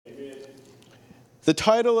The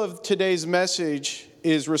title of today's message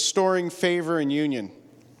is Restoring Favor and Union.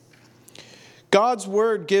 God's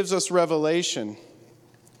Word gives us revelation.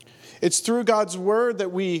 It's through God's Word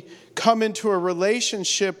that we come into a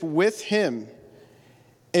relationship with Him,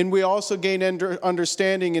 and we also gain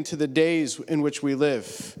understanding into the days in which we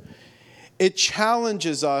live. It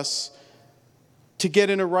challenges us to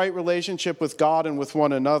get in a right relationship with God and with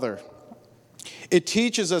one another. It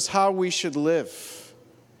teaches us how we should live.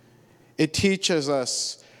 It teaches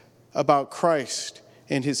us about Christ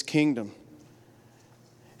and His kingdom.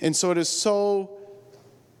 And so it is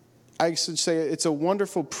I should say it's a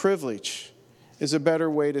wonderful privilege, is a better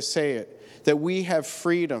way to say it, that we have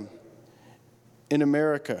freedom in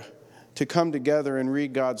America to come together and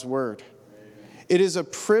read God's Word. It is a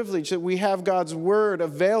privilege that we have God's Word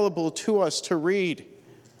available to us to read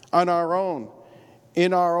on our own,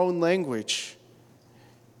 in our own language,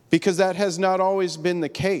 because that has not always been the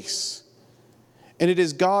case. And it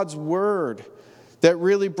is God's Word that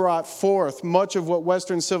really brought forth much of what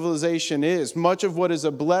Western civilization is, much of what is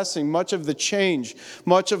a blessing, much of the change,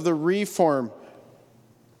 much of the reform.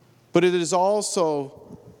 But it is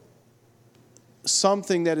also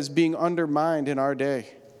something that is being undermined in our day.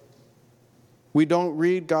 We don't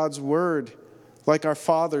read God's Word like our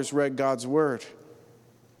fathers read God's Word.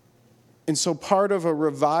 And so part of a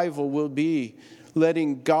revival will be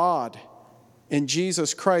letting God and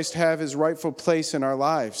Jesus Christ have His rightful place in our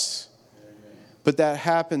lives. But that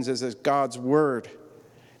happens as God's Word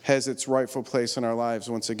has its rightful place in our lives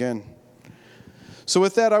once again. So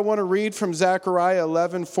with that, I want to read from Zechariah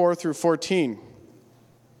 11:4-14.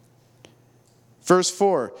 Verse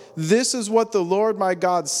 4, "This is what the Lord my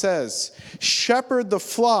God says, shepherd the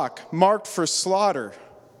flock marked for slaughter."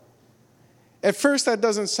 At first, that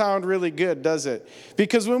doesn't sound really good, does it?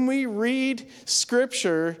 Because when we read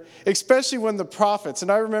Scripture, especially when the prophets,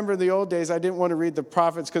 and I remember in the old days, I didn't want to read the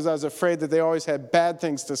prophets because I was afraid that they always had bad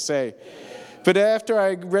things to say. But after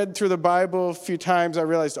I read through the Bible a few times, I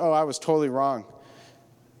realized, I was totally wrong.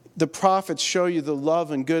 The prophets show you the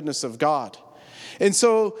love and goodness of God. And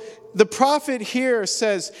so the prophet here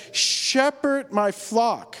says, shepherd my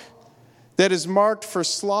flock that is marked for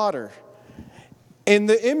slaughter. And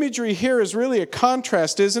the imagery here is really a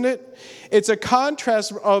contrast, isn't it? It's a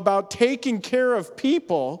contrast about taking care of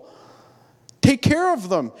people. Take care of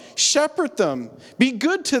them. Shepherd them. Be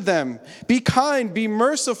good to them. Be kind. Be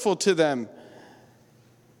merciful to them.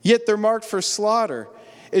 Yet they're marked for slaughter.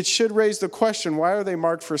 It should raise the question, why are they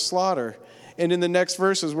marked for slaughter? And in the next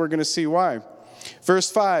verses, we're going to see why. Verse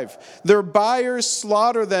 5, "Their buyers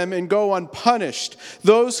slaughter them and go unpunished.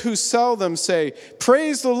 Those who sell them say,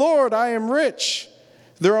 'Praise the Lord, I am rich.'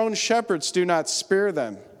 Their own shepherds do not spare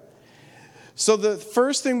them." So the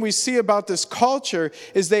first thing we see about this culture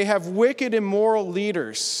is they have wicked, immoral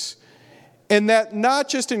leaders. And that not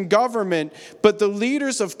just in government, but the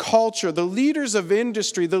leaders of culture, the leaders of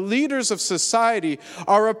industry, the leaders of society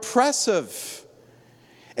are oppressive.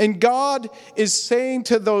 And God is saying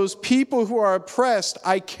to those people who are oppressed,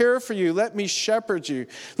 I care for you. Let me shepherd you.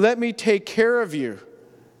 Let me take care of you.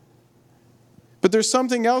 But there's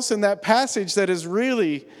something else in that passage that is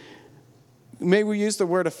really, may we use the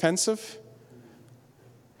word offensive?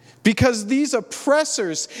 Because these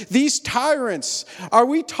oppressors, these tyrants, are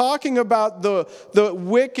we talking about the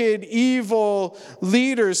wicked, evil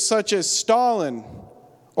leaders such as Stalin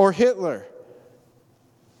or Hitler?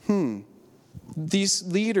 These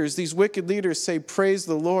leaders, these wicked leaders say, "Praise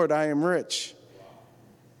the Lord, I am rich."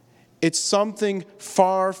 It's something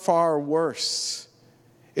far, far worse.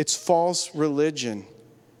 It's false religion.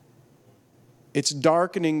 It's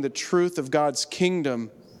darkening the truth of God's kingdom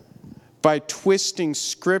by twisting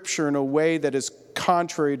Scripture in a way that is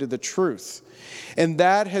contrary to the truth. And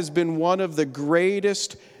that has been one of the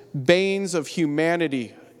greatest banes of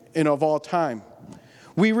humanity and of all time.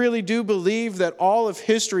 We really do believe that all of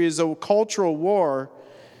history is a cultural war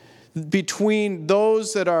between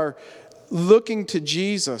those that are looking to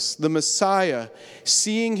Jesus, the Messiah,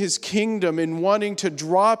 seeing His kingdom and wanting to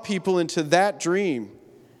draw people into that dream,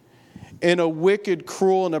 in a wicked,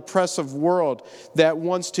 cruel, and oppressive world that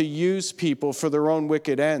wants to use people for their own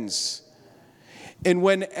wicked ends. And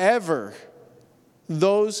whenever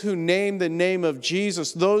those who name the name of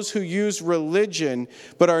Jesus, those who use religion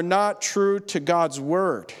but are not true to God's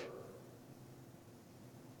Word,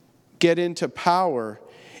 get into power,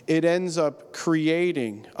 it ends up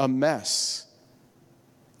creating a mess.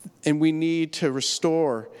 And we need to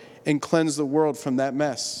restore and cleanse the world from that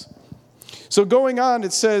mess. So going on,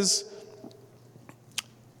 it says,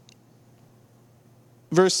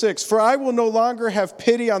 Verse 6, for I will no longer have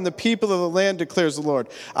pity on the people of the land, declares the Lord.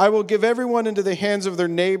 I will give everyone into the hands of their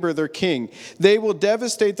neighbor, their king. They will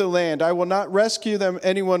devastate the land. I will not rescue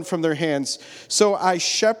anyone from their hands. So I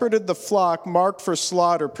shepherded the flock marked for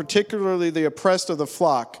slaughter, particularly the oppressed of the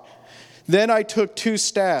flock. Then I took 2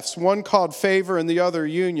 staffs, one called Favor and the other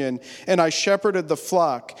Union, and I shepherded the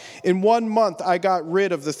flock. In 1 month I got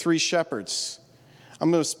rid of the 3 shepherds.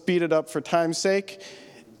 I'm going to speed it up for time's sake,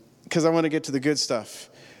 because I want to get to the good stuff.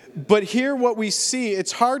 But here what we see,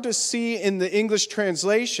 it's hard to see in the English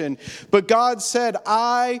translation, but God said,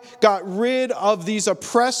 I got rid of these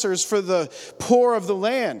oppressors for the poor of the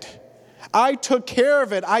land. I took care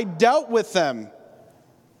of it. I dealt with them.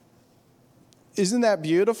 Isn't that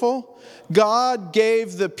beautiful? God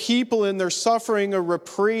gave the people in their suffering a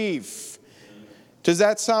reprieve. Does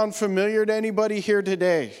that sound familiar to anybody here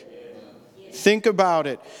today? Think about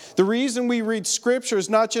it. The reason we read Scripture is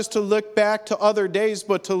not just to look back to other days,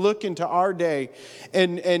 but to look into our day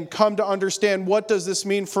and come to understand what does this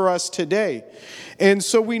mean for us today. And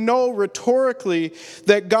so we know rhetorically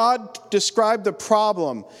that God described the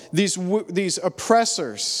problem, these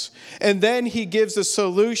oppressors, and then he gives a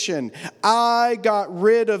solution. I got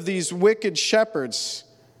rid of these wicked shepherds.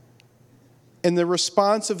 And the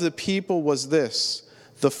response of the people was this: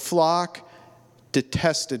 the flock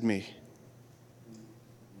detested me.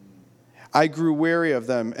 I grew weary of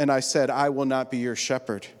them, and I said, I will not be your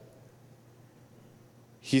shepherd.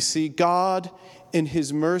 You see, God, in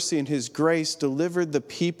his mercy and his grace, delivered the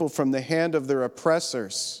people from the hand of their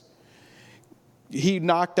oppressors. He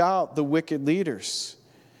knocked out the wicked leaders.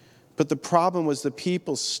 But the problem was the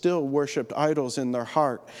people still worshiped idols in their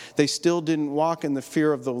heart. They still didn't walk in the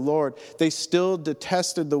fear of the Lord. They still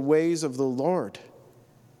detested the ways of the Lord.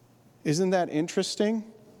 Isn't that interesting?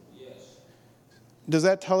 Does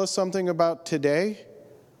that tell us something about today,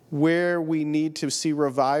 where we need to see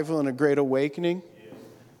revival and a great awakening?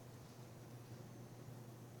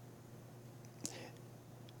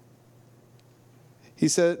 He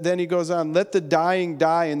said, then he goes on, let the dying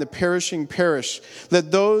die and the perishing perish.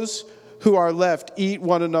 Let those who are left eat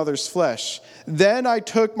one another's flesh. Then I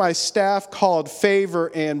took my staff called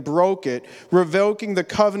Favor and broke it, revoking the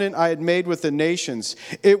covenant I had made with the nations.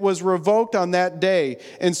 It was revoked on that day,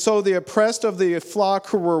 and so the oppressed of the flock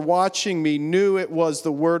who were watching me knew it was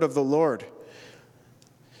the word of the Lord.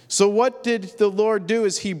 So what did the Lord do?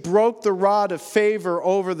 Is he broke the rod of favor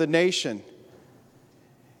over the nation.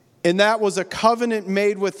 And that was a covenant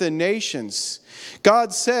made with the nations.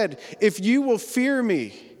 God said, if you will fear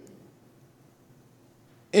me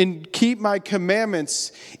and keep my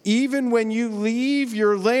commandments, even when you leave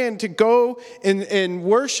your land to go and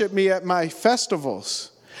worship me at my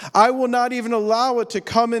festivals, I will not even allow it to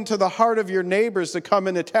come into the heart of your neighbors to come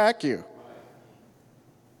and attack you.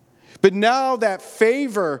 But now that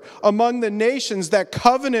favor among the nations, that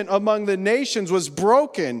covenant among the nations was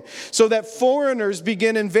broken so that foreigners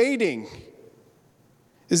begin invading.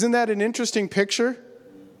 Isn't that an interesting picture?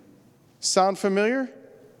 Sound familiar?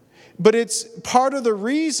 But it's part of the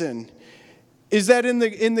reason is that in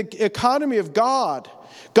the economy of God,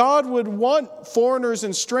 God would want foreigners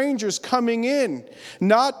and strangers coming in,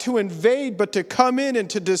 not to invade, but to come in and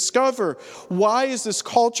to discover, why is this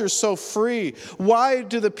culture so free? Why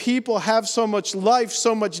do the people have so much life,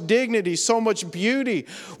 so much dignity, so much beauty?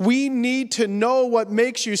 We need to know what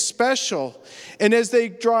makes you special. And as they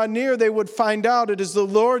draw near, they would find out it is the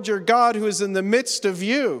Lord your God who is in the midst of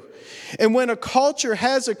you. And when a culture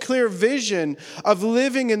has a clear vision of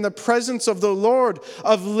living in the presence of the Lord,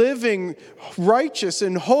 of living righteous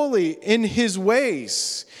and holy in his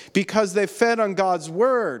ways, because they fed on God's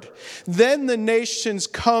word, then the nations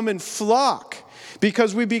come and flock.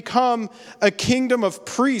 Because we become a kingdom of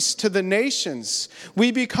priests to the nations.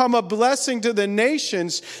 We become a blessing to the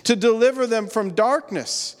nations to deliver them from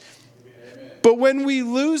darkness. But when we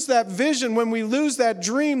lose that vision, when we lose that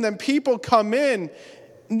dream, then people come in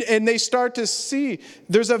and they start to see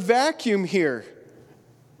there's a vacuum here.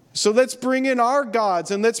 So let's bring in our gods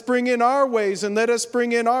and let's bring in our ways and let us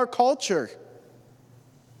bring in our culture.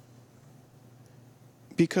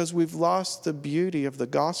 Because we've lost the beauty of the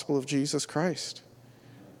gospel of Jesus Christ.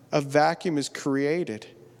 A vacuum is created.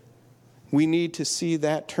 We need to see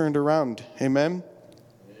that turned around. Amen?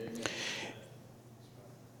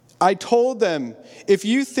 I told them, if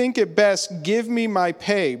you think it best, give me my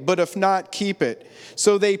pay, but if not, keep it.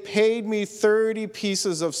 So they paid me 30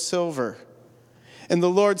 pieces of silver. And the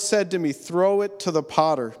Lord said to me, throw it to the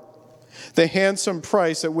potter, the handsome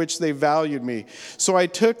price at which they valued me. So I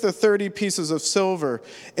took the 30 pieces of silver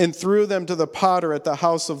and threw them to the potter at the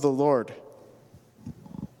house of the Lord.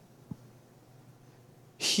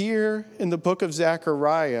 Here in the book of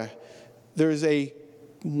Zechariah, there's a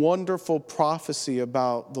wonderful prophecy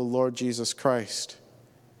about the Lord Jesus Christ.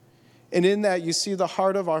 And in that, you see the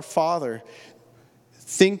heart of our Father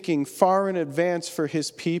thinking far in advance for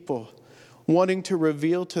his people, wanting to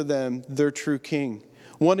reveal to them their true King,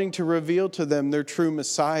 wanting to reveal to them their true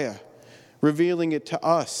Messiah, revealing it to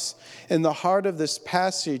us. And the heart of this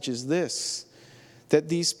passage is this, that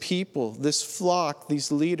these people, this flock,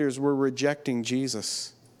 these leaders were rejecting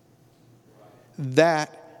Jesus.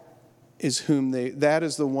 That is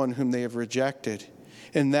the one whom they have rejected.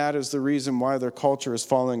 And that is the reason why their culture is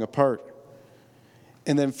falling apart.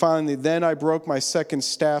 And then finally, then I broke my second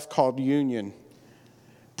staff called union,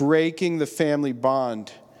 breaking the family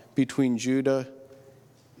bond between Judah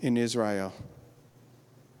and Israel.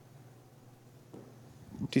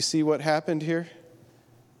 Do you see what happened here?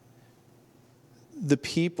 The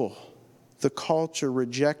people, the culture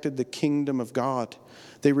rejected the kingdom of God.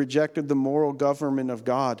 They rejected the moral government of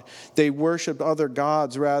God. They worshiped other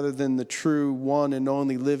gods rather than the true one and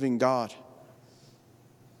only living God.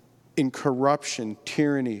 In corruption,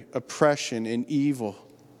 tyranny, oppression, and evil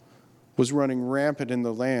was running rampant in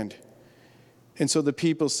the land. And so the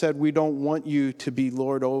people said, we don't want you to be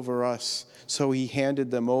Lord over us. So he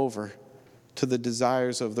handed them over to the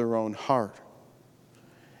desires of their own heart.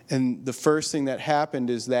 And the first thing that happened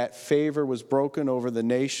is that favor was broken over the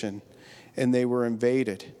nation and they were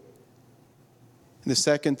invaded. And the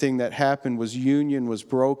second thing that happened was union was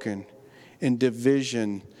broken and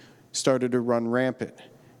division started to run rampant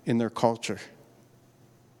in their culture.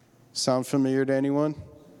 Sound familiar to anyone?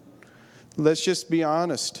 Let's just be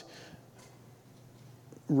honest.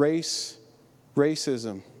 Racism,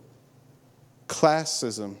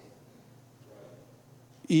 classism,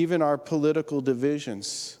 even our political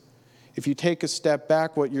divisions. If you take a step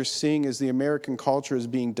back, what you're seeing is the American culture is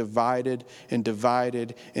being divided and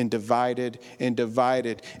divided and divided and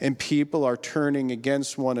divided. And people are turning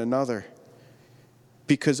against one another.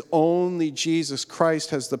 Because only Jesus Christ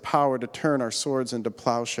has the power to turn our swords into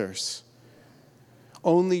plowshares.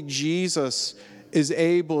 Only Jesus is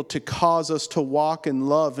able to cause us to walk in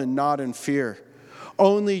love and not in fear.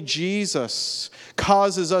 Only Jesus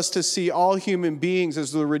causes us to see all human beings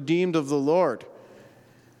as the redeemed of the Lord.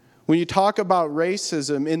 When you talk about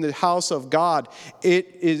racism in the house of God,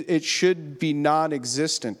 it should be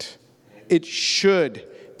non-existent. It should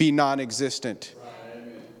be non-existent.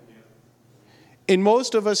 And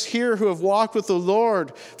most of us here who have walked with the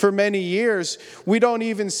Lord for many years, we don't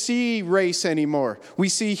even see race anymore. We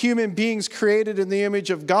see human beings created in the image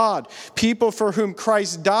of God, people for whom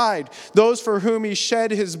Christ died, those for whom he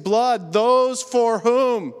shed his blood, those for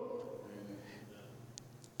whom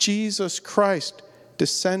Jesus Christ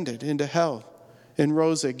descended into hell and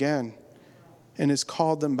rose again and has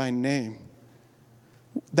called them by name.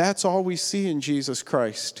 That's all we see in Jesus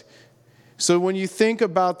Christ. So when you think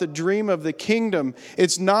about the dream of the kingdom,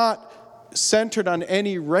 it's not centered on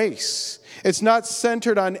any race. It's not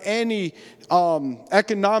centered on any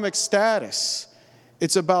economic status.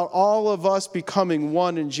 It's about all of us becoming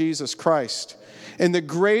one in Jesus Christ. And the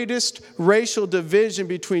greatest racial division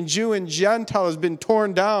between Jew and Gentile has been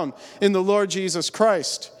torn down in the Lord Jesus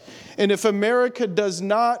Christ. And if America does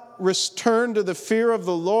not return to the fear of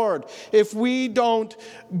the Lord, if we don't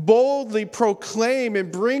boldly proclaim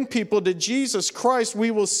and bring people to Jesus Christ,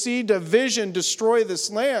 we will see division destroy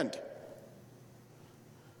this land.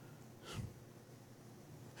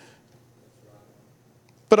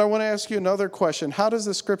 But I want to ask you another question. How does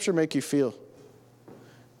the scripture make you feel?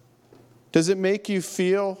 Does it make you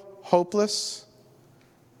feel hopeless,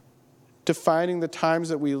 defining the times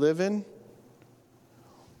that we live in?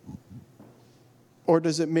 Or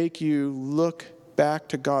does it make you look back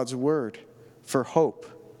to God's word for hope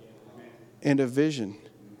and a vision?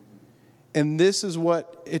 And this is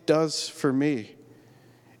what it does for me,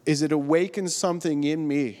 is it awakens something in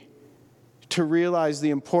me to realize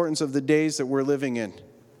the importance of the days that we're living in,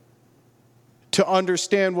 to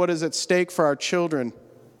understand what is at stake for our children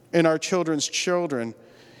and our children's children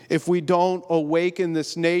if we don't awaken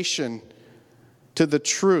this nation to the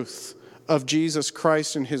truth of Jesus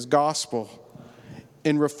Christ and his gospel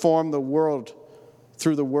and reform the world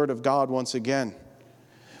through the word of God once again.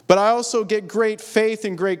 But I also get great faith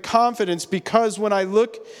and great confidence because when I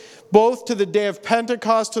look both to the day of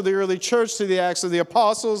Pentecost, to the early church, to the Acts of the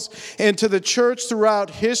Apostles, and to the church throughout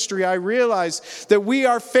history, I realize that we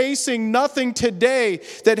are facing nothing today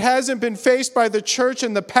that hasn't been faced by the church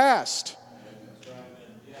in the past.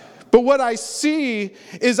 But what I see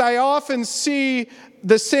is I often see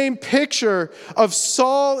the same picture of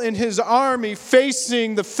Saul and his army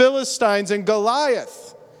facing the Philistines and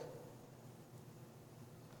Goliath.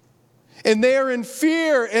 And they are in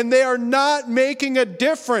fear, and they are not making a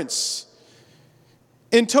difference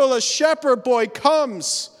until a shepherd boy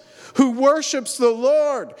comes who worships the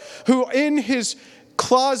Lord, who in his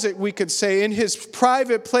closet, we could say, in his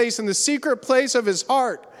private place, in the secret place of his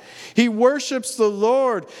heart, he worships the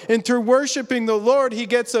Lord. And through worshiping the Lord, he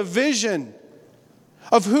gets a vision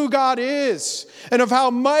of who God is and of how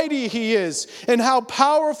mighty he is and how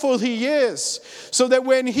powerful he is, so that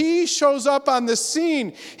when he shows up on the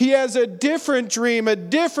scene, he has a different dream, a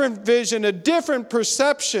different vision, a different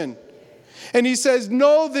perception. And he says,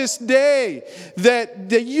 know this day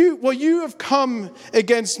that you have come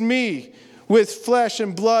against me with flesh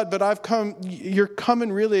and blood, but you're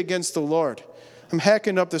coming really against the Lord. I'm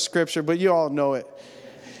hacking up the scripture, but you all know it.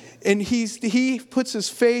 And he puts his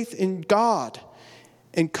faith in God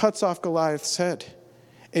and cuts off Goliath's head.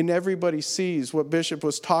 And everybody sees what Bishop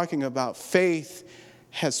was talking about. Faith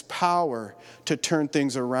has power to turn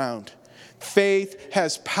things around. Faith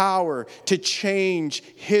has power to change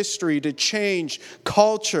history, to change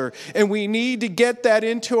culture. And we need to get that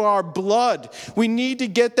into our blood. We need to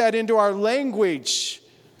get that into our language.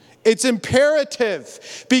 It's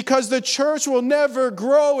imperative, because the church will never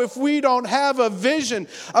grow if we don't have a vision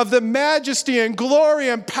of the majesty and glory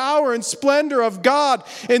and power and splendor of God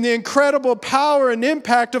and the incredible power and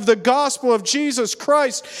impact of the gospel of Jesus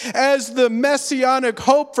Christ as the messianic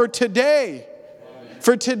hope for today.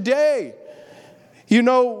 For today. You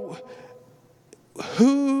know,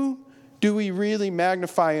 who do we really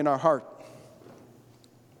magnify in our heart?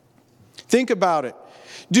 Think about it.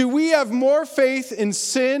 Do we have more faith in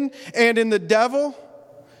sin and in the devil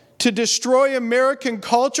to destroy American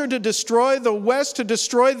culture, to destroy the West, to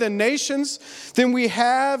destroy the nations, than we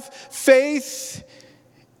have faith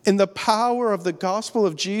in the power of the gospel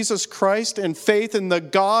of Jesus Christ and faith in the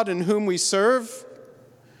God in whom we serve?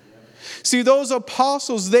 See, those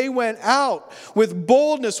apostles, they went out with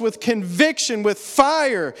boldness, with conviction, with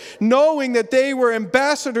fire, knowing that they were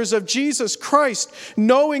ambassadors of Jesus Christ,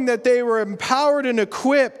 knowing that they were empowered and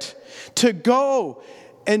equipped to go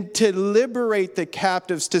and to liberate the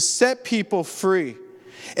captives, to set people free.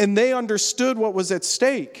 And they understood what was at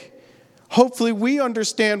stake. Hopefully we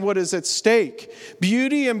understand what is at stake.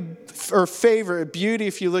 Beauty or favor, beauty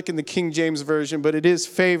if you look in the King James Version, but it is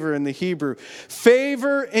favor in the Hebrew.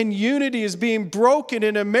 Favor and unity is being broken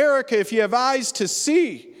in America if you have eyes to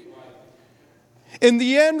see. And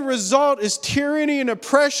the end result is tyranny and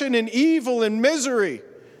oppression and evil and misery.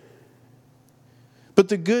 But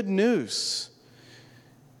the good news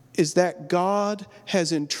is that God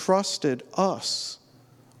has entrusted us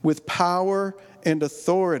with power and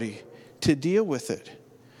authority to deal with it.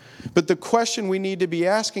 But the question we need to be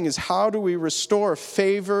asking is, how do we restore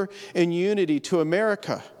favor and unity to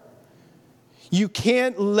America? You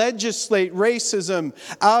can't legislate racism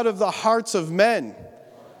out of the hearts of men.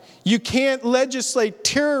 You can't legislate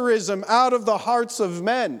terrorism out of the hearts of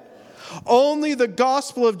men. Only the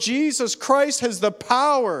gospel of Jesus Christ has the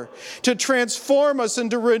power to transform us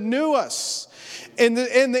and to renew us. And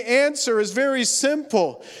the answer is very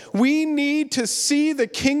simple. We need to see the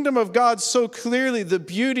kingdom of God so clearly, the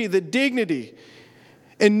beauty, the dignity,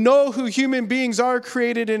 and know who human beings are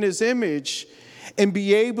created in his image, and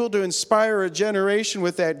be able to inspire a generation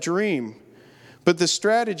with that dream. But the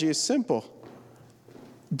strategy is simple.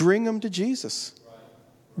 Bring them to Jesus.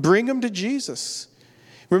 Bring them to Jesus.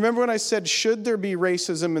 Remember when I said, should there be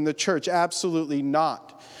racism in the church? Absolutely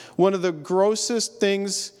not. One of the grossest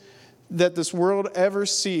things that this world ever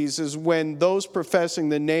sees is when those professing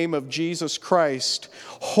the name of Jesus Christ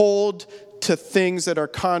hold to things that are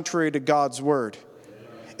contrary to God's word.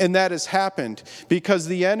 And that has happened because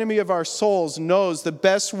the enemy of our souls knows the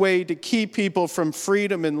best way to keep people from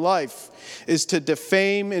freedom in life is to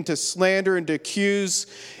defame and to slander and to accuse.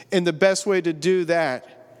 And the best way to do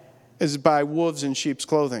that is by wolves in sheep's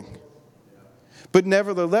clothing. But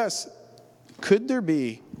nevertheless, could there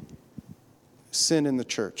be sin in the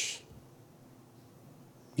church?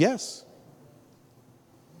 Yes.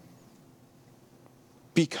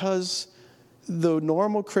 Because the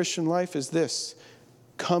normal Christian life is this: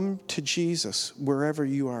 come to Jesus wherever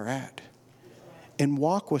you are at and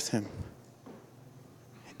walk with him.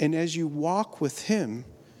 And as you walk with him,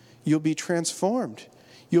 you'll be transformed.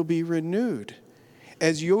 You'll be renewed.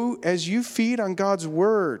 As you feed on God's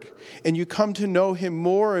word and you come to know him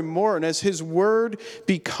more and more, and as his word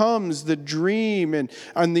becomes the dream and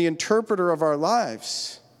the interpreter of our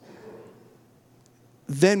lives,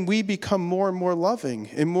 then we become more and more loving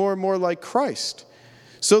and more like Christ.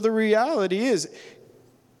 So the reality is,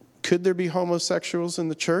 could there be homosexuals in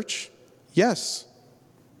the church? Yes.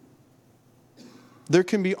 There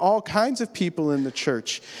can be all kinds of people in the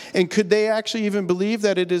church. And could they actually even believe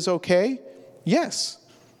that it is okay? Yes.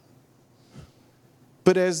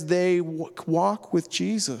 But as they walk with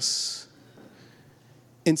Jesus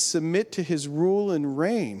and submit to his rule and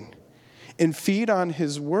reign and feed on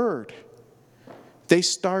his word, they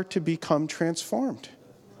start to become transformed.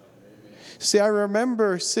 See, I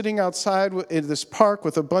remember sitting outside in this park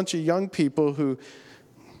with a bunch of young people who,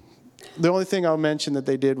 the only thing I'll mention that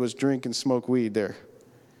they did was drink and smoke weed there.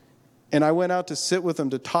 And I went out to sit with them,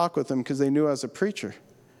 to talk with them, because they knew I was a preacher.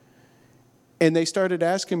 And they started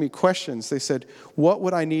asking me questions. They said, what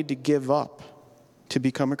would I need to give up to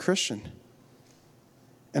become a Christian?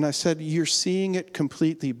 And I said, you're seeing it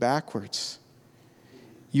completely backwards.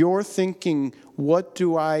 You're thinking, what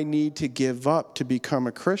do I need to give up to become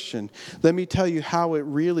a Christian? Let me tell you how it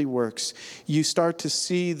really works. You start to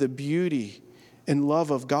see the beauty and love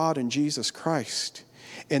of God in Jesus Christ,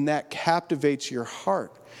 and that captivates your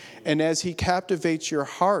heart. And as he captivates your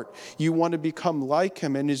heart, you want to become like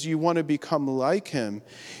him. And as you want to become like him,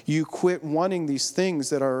 you quit wanting these things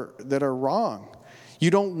that are wrong. You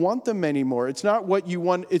don't want them anymore. It's not what you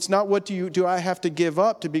want. It's not what do I have to give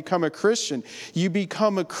up to become a Christian. You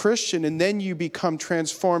become a Christian and then you become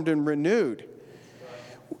transformed and renewed.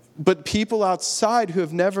 But people outside who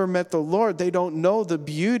have never met the Lord, they don't know the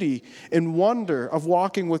beauty and wonder of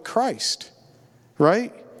walking with Christ,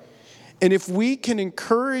 right? And if we can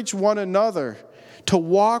encourage one another to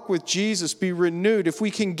walk with Jesus, be renewed, if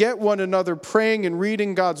we can get one another praying and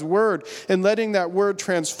reading God's word and letting that word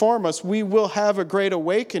transform us, we will have a great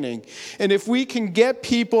awakening. And if we can get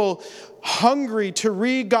people hungry to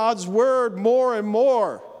read God's word more and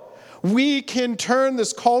more, we can turn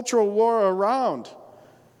this cultural war around.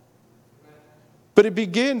 But it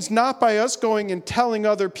begins not by us going and telling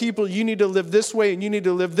other people, you need to live this way and you need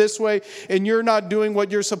to live this way and you're not doing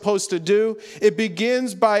what you're supposed to do. It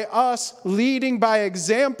begins by us leading by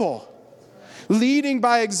example. Leading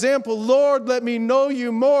by example. Lord, let me know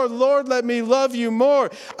you more. Lord, let me love you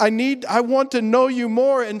more. I want to know you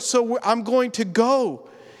more. And so I'm going to go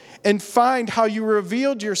and find how you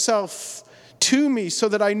revealed yourself to me so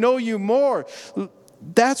that I know you more.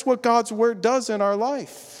 That's what God's word does in our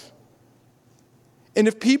life. And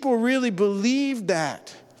if people really believed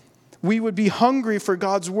that, we would be hungry for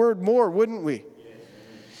God's word more, wouldn't we?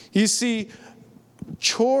 You see,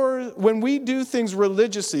 when we do things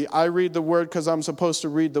religiously, I read the word because I'm supposed to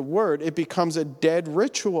read the word, it becomes a dead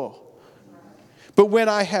ritual. But when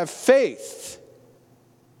I have faith,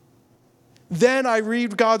 then I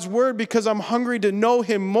read God's word because I'm hungry to know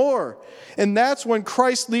him more. And that's when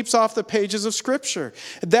Christ leaps off the pages of Scripture.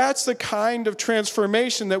 That's the kind of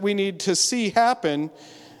transformation that we need to see happen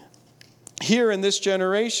here in this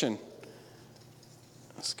generation.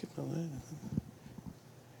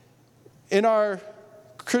 In our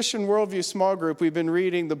Christian Worldview small group, we've been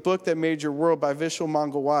reading The Book That Made Your World by Vishal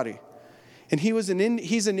Mangalwadi. And he's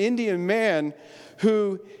an Indian man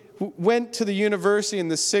who went to the university in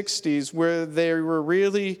the 60s where they were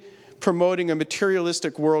really promoting a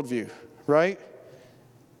materialistic worldview, right?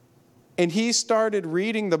 And he started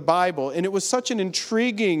reading the Bible, and it was such an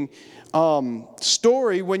intriguing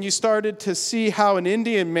story when you started to see how an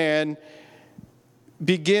Indian man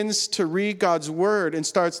begins to read God's word and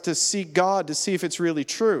starts to seek God to see if it's really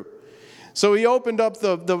true. So he opened up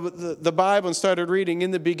the Bible and started reading,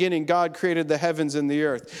 in the beginning, God created the heavens and the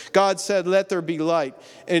earth. God said, let there be light.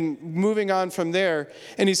 And moving on from there,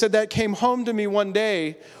 and he said that came home to me one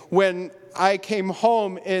day when I came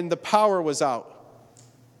home and the power was out.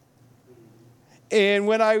 And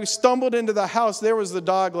when I stumbled into the house, there was the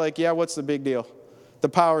dog like, yeah, what's the big deal? The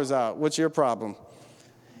power's out. What's your problem?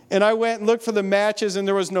 And I went and looked for the matches, and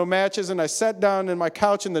there was no matches. And I sat down in my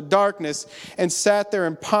couch in the darkness and sat there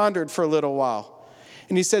and pondered for a little while.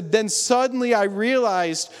 And he said, then suddenly I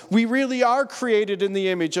realized we really are created in the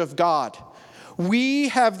image of God. We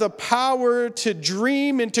have the power to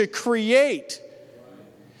dream and to create.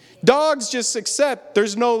 Dogs just accept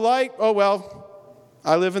there's no light. Oh, well,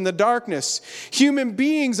 I live in the darkness. Human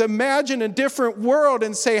beings imagine a different world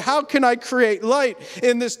and say, how can I create light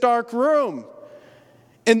in this dark room?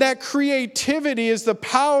 And that creativity is the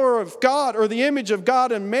power of God, or the image of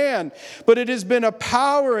God in man. But it has been a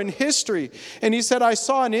power in history. And he said, I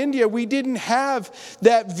saw in India, we didn't have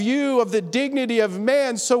that view of the dignity of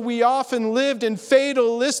man, so we often lived in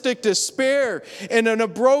fatalistic despair and in a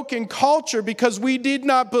broken culture because we did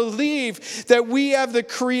not believe that we have the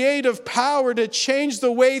creative power to change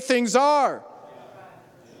the way things are.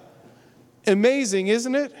 Amazing,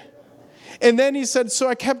 isn't it? And then he said, so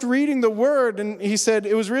I kept reading the word, and he said,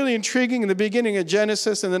 it was really intriguing in the beginning of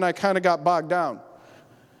Genesis, and then I kind of got bogged down.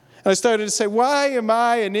 And I started to say, why am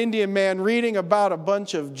I, an Indian man, reading about a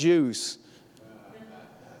bunch of Jews?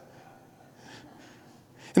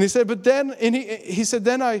 And he said, but then, and he said,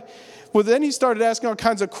 then he started asking all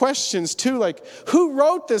kinds of questions too, like, who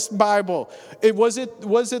wrote this Bible? Was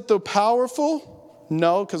it the powerful?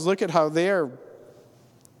 No, because look at how they're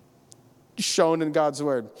shown in God's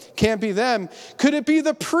word. Can't be them. Could it be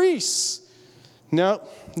the priests? No,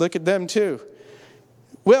 look at them too.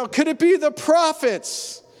 Well, could it be the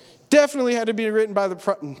prophets? Definitely had to be written by the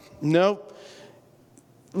prophets. No.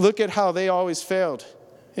 Look at how they always failed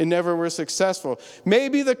and never were successful.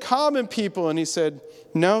 Maybe the common people. And he said,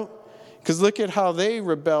 no, because look at how they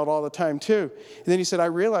rebelled all the time too. And then he said, I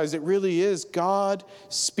realized it really is God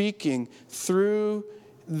speaking through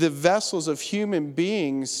the vessels of human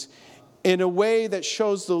beings in a way that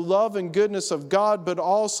shows the love and goodness of God, but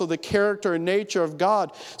also the character and nature of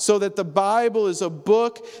God, so that the Bible is a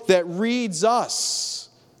book that reads us.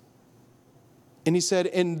 And he said,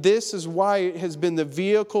 and this is why it has been the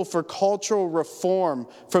vehicle for cultural reform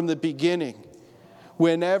from the beginning.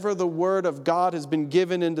 Whenever the word of God has been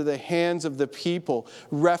given into the hands of the people,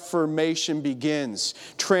 reformation begins.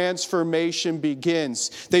 Transformation begins.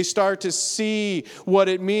 They start to see what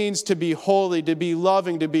it means to be holy, to be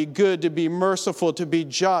loving, to be good, to be merciful, to be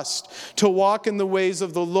just, to walk in the ways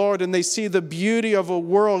of the Lord. And they see the beauty of a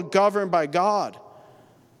world governed by God.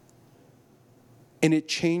 And it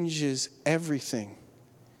changes everything.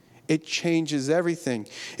 It changes everything.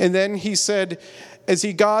 And then he said, as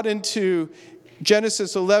he got into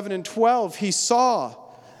Genesis 11 and 12, he saw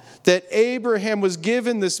that Abraham was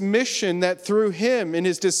given this mission that through him and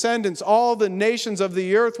his descendants, all the nations of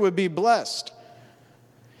the earth would be blessed.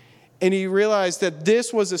 And he realized that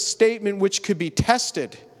this was a statement which could be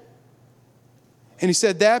tested. And he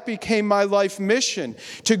said, that became my life mission,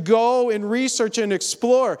 to go and research and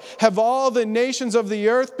explore. Have all the nations of the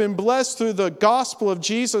earth been blessed through the gospel of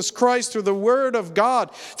Jesus Christ, through the word of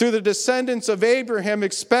God, through the descendants of Abraham,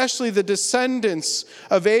 especially the descendants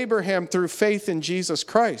of Abraham through faith in Jesus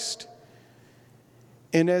Christ?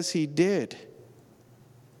 And as he did,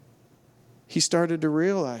 he started to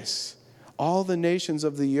realize all the nations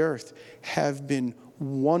of the earth have been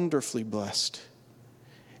wonderfully blessed.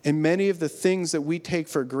 And many of the things that we take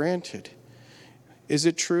for granted. Is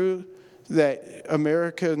it true that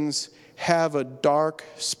Americans have a dark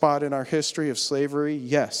spot in our history of slavery?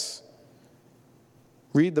 Yes.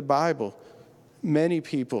 Read the Bible. Many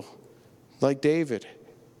people, like David,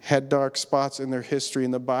 had dark spots in their history,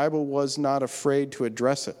 and the Bible was not afraid to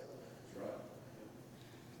address it.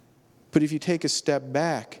 But if you take a step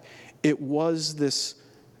back, it was this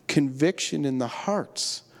conviction in the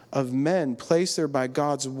hearts of men placed there by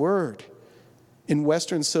God's word in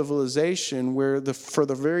Western civilization, where for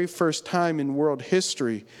the very first time in world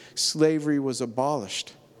history, slavery was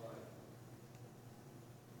abolished.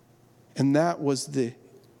 And that was the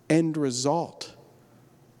end result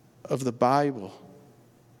of the Bible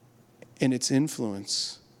and its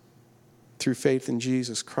influence through faith in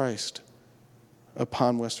Jesus Christ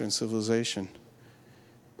upon Western civilization.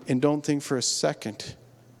 And don't think for a second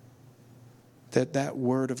that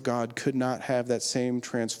word of God could not have that same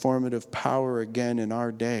transformative power again in our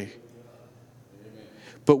day. Amen.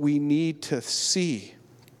 But we need to see.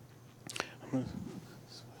 I'm going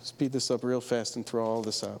to speed this up real fast and throw all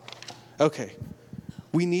this out. Okay.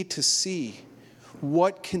 We need to see,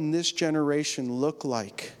 what can this generation look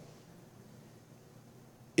like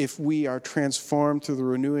if we are transformed through the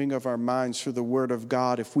renewing of our minds through the Word of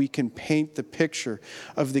God, if we can paint the picture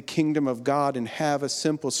of the kingdom of God and have a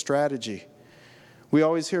simple strategy. We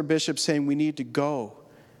always hear bishops saying we need to go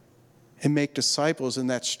and make disciples, and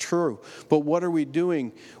that's true. But what are we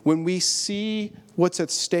doing when we see what's at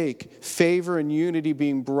stake, favor and unity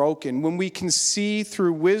being broken, when we can see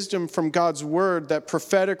through wisdom from God's word, that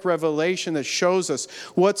prophetic revelation that shows us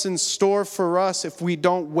what's in store for us if we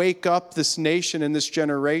don't wake up this nation and this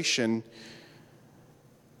generation?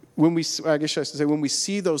 When we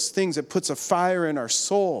see those things, it puts a fire in our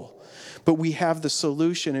soul. But we have the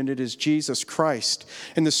solution, and it is Jesus Christ.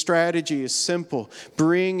 And the strategy is simple.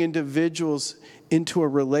 Bring individuals into a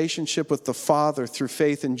relationship with the Father through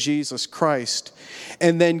faith in Jesus Christ,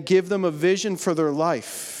 and then give them a vision for their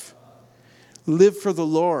life. Live for the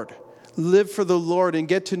Lord. Live for the Lord and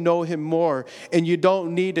get to know Him more. And you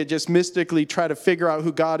don't need to just mystically try to figure out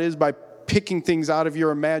who God is by picking things out of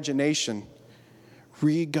your imagination.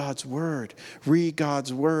 Read God's word. Read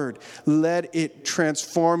God's word. Let it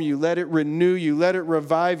transform you. Let it renew you. Let it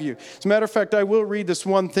revive you. As a matter of fact, I will read this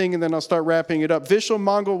one thing and then I'll start wrapping it up. Vishal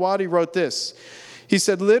Mangalwadi wrote this. He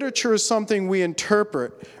said, literature is something we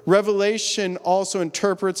interpret. Revelation also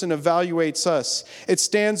interprets and evaluates us. It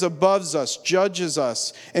stands above us, judges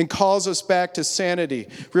us, and calls us back to sanity.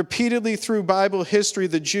 Repeatedly through Bible history,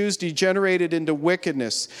 the Jews degenerated into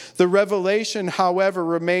wickedness. The revelation, however,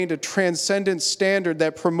 remained a transcendent standard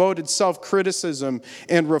that promoted self-criticism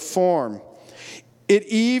and reform. It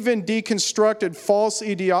even deconstructed false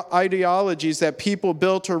ideologies that people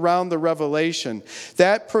built around the revelation.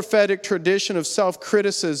 That prophetic tradition of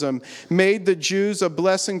self-criticism made the Jews a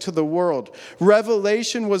blessing to the world.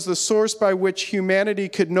 Revelation was the source by which humanity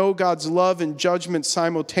could know God's love and judgment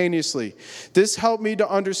simultaneously. This helped me to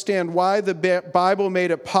understand why the Bible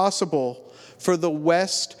made it possible for the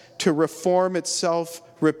West to reform itself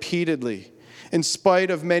repeatedly, in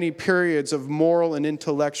spite of many periods of moral and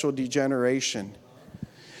intellectual degeneration.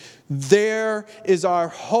 There is our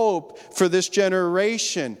hope for this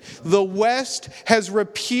generation. The West has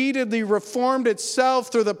repeatedly reformed itself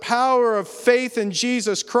through the power of faith in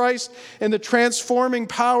Jesus Christ and the transforming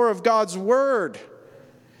power of God's Word.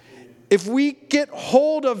 If we get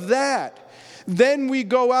hold of that, then we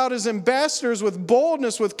go out as ambassadors with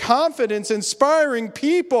boldness, with confidence, inspiring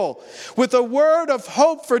people with a word of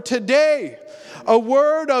hope for today, a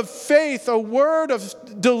word of faith, a word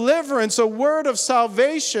of deliverance, a word of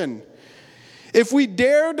salvation. If we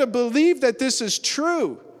dare to believe that this is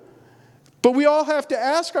true, but we all have to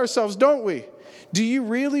ask ourselves, don't we? Do you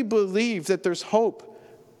really believe that there's hope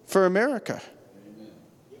for America?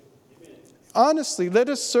 Honestly, let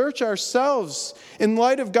us search ourselves in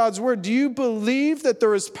light of God's Word. Do you believe that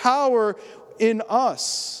there is power in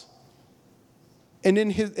us and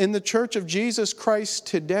in the church of Jesus Christ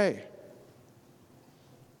today?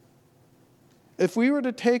 If we were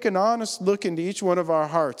to take an honest look into each one of our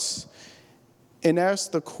hearts and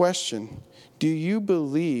ask the question, do you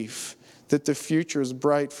believe that the future is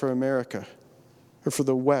bright for America or for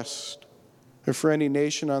the West or for any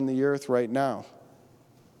nation on the earth right now?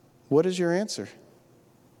 What is your answer?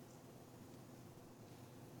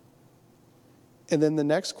 And then the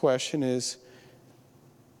next question is,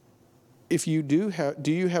 if you do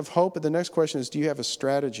you have hope? But the next question is, do you have a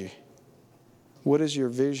strategy? What is your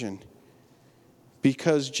vision?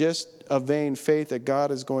 Because just a vain faith that God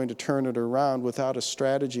is going to turn it around without a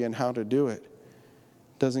strategy on how to do it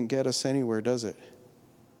doesn't get us anywhere, does it?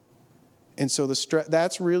 And so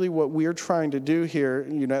that's really what we're trying to do here,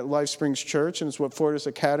 at Life Springs Church, and it's what Fortis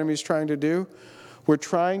Academy is trying to do. We're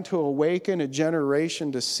trying to awaken a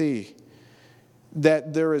generation to see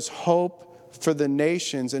that there is hope for the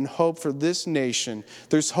nations and hope for this nation.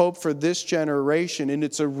 There's hope for this generation, and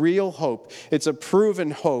it's a real hope. It's a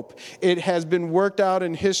proven hope. It has been worked out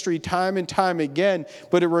in history time and time again,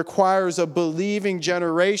 but it requires a believing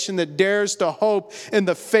generation that dares to hope in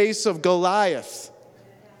the face of Goliath.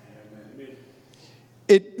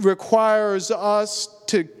 It requires us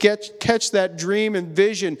to catch that dream and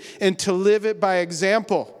vision and to live it by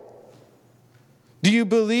example. Do you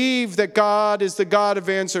believe that God is the God of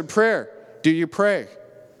answered prayer? Do you pray?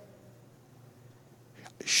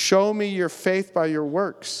 Show me your faith by your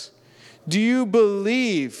works. Do you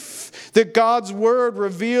believe that God's Word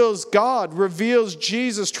reveals God, reveals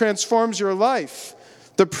Jesus, transforms your life?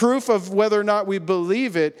 The proof of whether or not we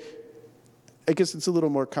believe it, I guess it's a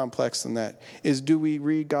little more complex than that, is do we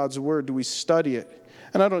read God's Word? Do we study it?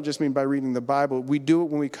 And I don't just mean by reading the Bible. We do it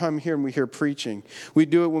when we come here and we hear preaching. We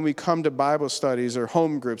do it when we come to Bible studies or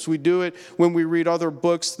home groups. We do it when we read other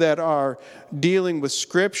books that are dealing with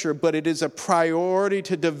Scripture, but it is a priority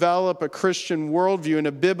to develop a Christian worldview and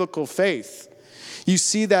a biblical faith. You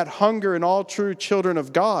see that hunger in all true children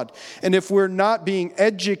of God. And if we're not being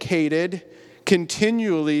educated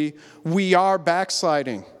continually, we are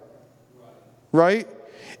backsliding. Right?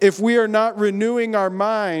 If we are not renewing our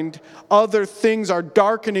mind, other things are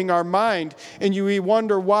darkening our mind, and we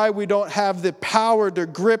wonder why we don't have the power to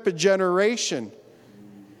grip a generation.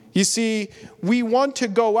 You see, we want to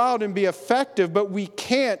go out and be effective, but we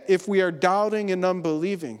can't if we are doubting and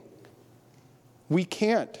unbelieving. We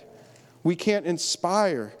can't. We can't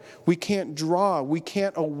inspire. We can't draw. We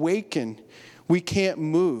can't awaken. We can't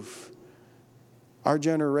move our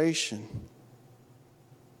generation.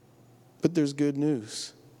 But there's good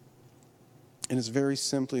news. And it's very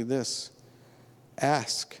simply this: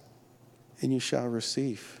 ask and you shall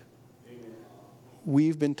receive. Amen.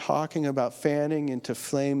 We've been talking about fanning into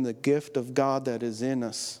flame the gift of God that is in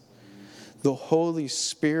us. The Holy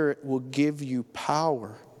Spirit will give you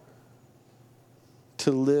power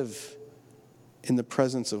to live in the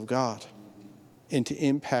presence of God and to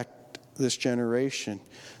impact this generation.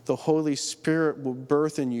 The Holy Spirit will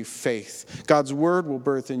birth in you faith. God's Word will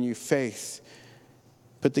birth in you faith.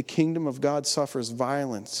 But the kingdom of God suffers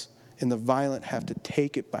violence, and the violent have to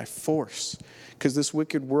take it by force. Because this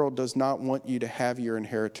wicked world does not want you to have your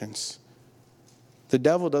inheritance. The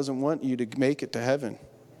devil doesn't want you to make it to heaven.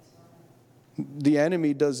 The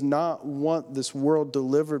enemy does not want this world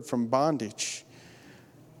delivered from bondage.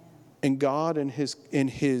 And God in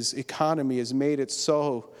his economy has made it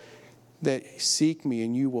so that seek me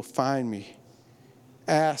and you will find me.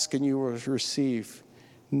 Ask and you will receive.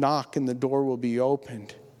 Knock and the door will be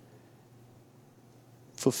opened.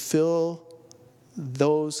 Fulfill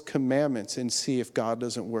those commandments and see if God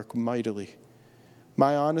doesn't work mightily.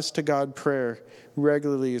 My honest to God prayer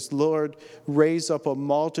regularly is, Lord, raise up a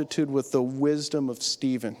multitude with the wisdom of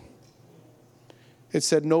Stephen. It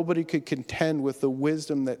said nobody could contend with the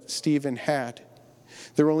wisdom that Stephen had.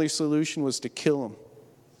 Their only solution was to kill him.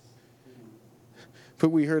 But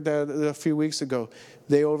we heard that a few weeks ago.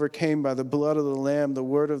 They overcame by the blood of the Lamb, the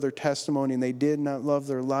word of their testimony, and they did not love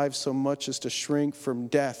their lives so much as to shrink from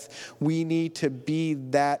death. We need to be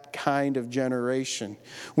that kind of generation.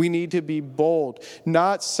 We need to be bold,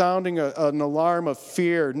 not sounding an alarm of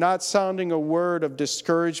fear, not sounding a word of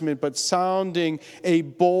discouragement, but sounding a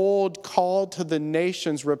bold call to the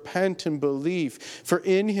nations, repent and believe. For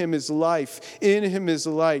in him is life, in him is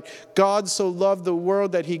light. God so loved the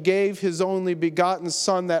world that he gave his only begotten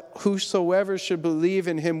Son, that whosoever should believe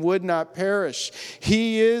in him would not perish.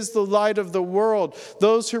 He is the light of the world.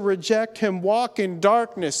 Those who reject him walk in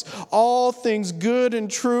darkness. All things good and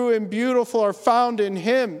true and beautiful are found in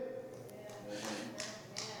him.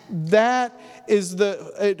 That is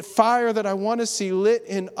the fire that I want to see lit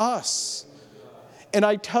in us. And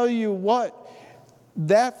I tell you what,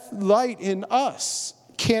 that light in us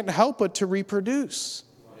can't help but to reproduce.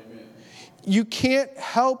 You can't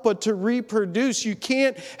help but to reproduce. You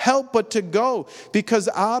can't help but to go, because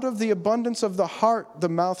out of the abundance of the heart, the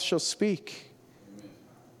mouth shall speak.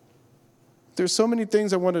 There's so many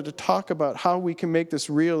things I wanted to talk about, how we can make this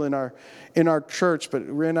real in our church, but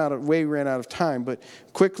ran out of time. But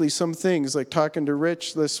quickly, some things, like talking to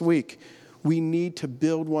Rich this week. We need to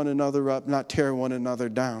build one another up, not tear one another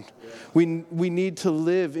down. We need to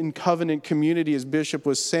live in covenant community, as Bishop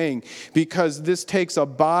was saying, because this takes a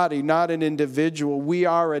body, not an individual. We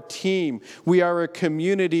are a team. We are a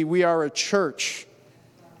community. We are a church.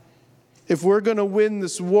 If we're going to win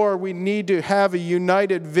this war, we need to have a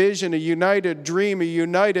united vision, a united dream, a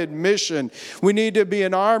united mission. We need to be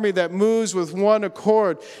an army that moves with one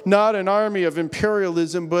accord, not an army of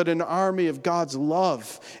imperialism, but an army of God's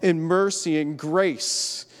love and mercy and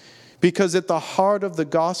grace. Because at the heart of the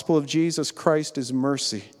gospel of Jesus Christ is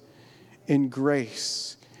mercy and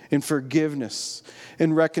grace and forgiveness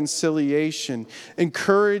and reconciliation,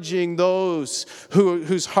 encouraging those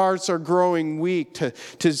whose hearts are growing weak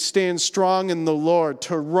to stand strong in the Lord,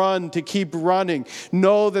 to run, to keep running.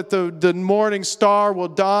 Know that the morning star will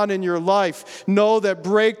dawn in your life. Know that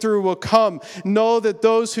breakthrough will come. Know that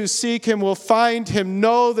those who seek him will find him.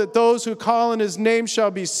 Know that those who call on his name shall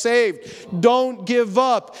be saved. Don't give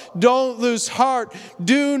up. Don't lose heart.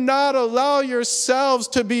 Do not allow yourselves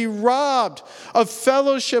to be robbed of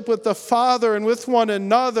fellowship with the Father and with one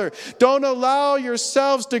another. Don't allow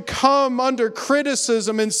yourselves to come under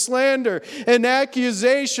criticism and slander and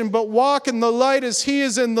accusation, but walk in the light as he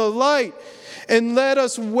is in the light. And let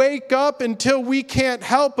us wake up until we can't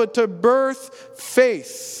help but to birth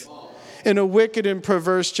faith in a wicked and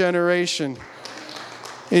perverse generation.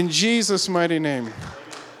 In Jesus' mighty name.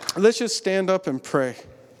 Let's just stand up and pray.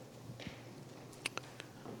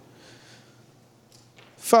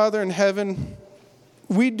 Father in heaven,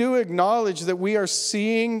 we do acknowledge that we are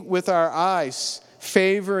seeing with our eyes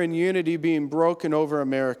favor and unity being broken over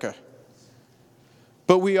America.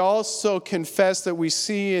 But we also confess that we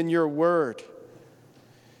see in your word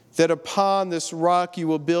that upon this rock you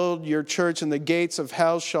will build your church and the gates of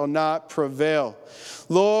hell shall not prevail.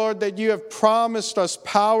 Lord, that you have promised us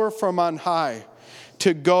power from on high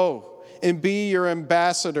to go and be your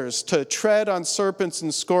ambassadors, to tread on serpents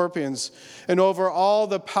and scorpions and over all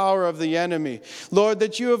the power of the enemy. Lord,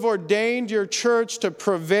 that you have ordained your church to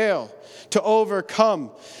prevail, to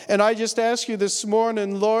overcome. And I just ask you this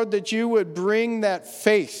morning, Lord, that you would bring that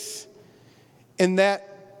faith and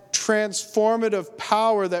that transformative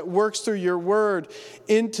power that works through your word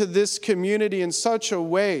into this community in such a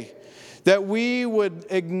way that we would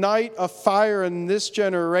ignite a fire in this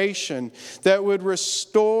generation that would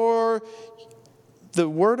restore the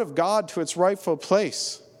Word of God to its rightful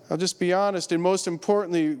place. I'll just be honest, and most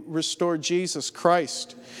importantly, restore Jesus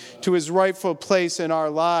Christ to his rightful place in our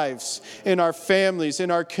lives, in our families,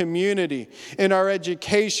 in our community, in our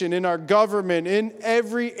education, in our government, in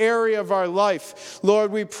every area of our life.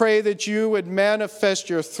 Lord, we pray that you would manifest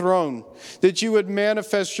your throne, that you would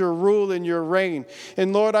manifest your rule and your reign.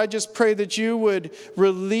 And Lord, I just pray that you would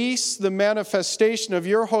release the manifestation of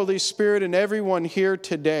your Holy Spirit in everyone here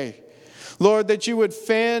today. Lord, that you would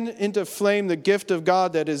fan into flame the gift of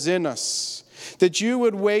God that is in us, that you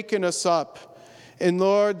would waken us up. And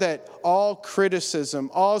Lord, that all criticism,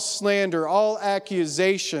 all slander, all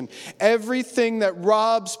accusation, everything that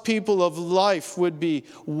robs people of life would be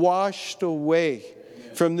washed away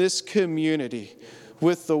from this community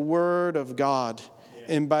with the word of God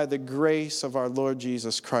and by the grace of our Lord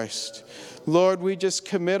Jesus Christ. Lord, we just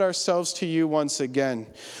commit ourselves to you once again.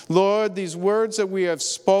 Lord, these words that we have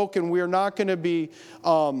spoken, we are not going to be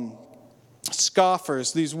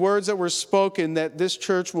scoffers. These words that were spoken, that this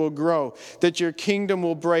church will grow, that your kingdom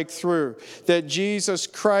will break through, that Jesus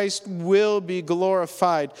Christ will be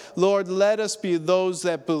glorified. Lord, let us be those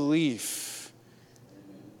that believe.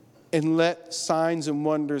 And let signs and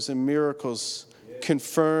wonders and miracles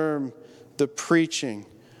confirm the preaching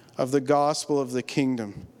of the gospel of the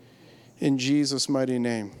kingdom. In Jesus' mighty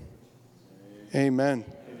name. Amen.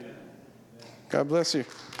 God bless you.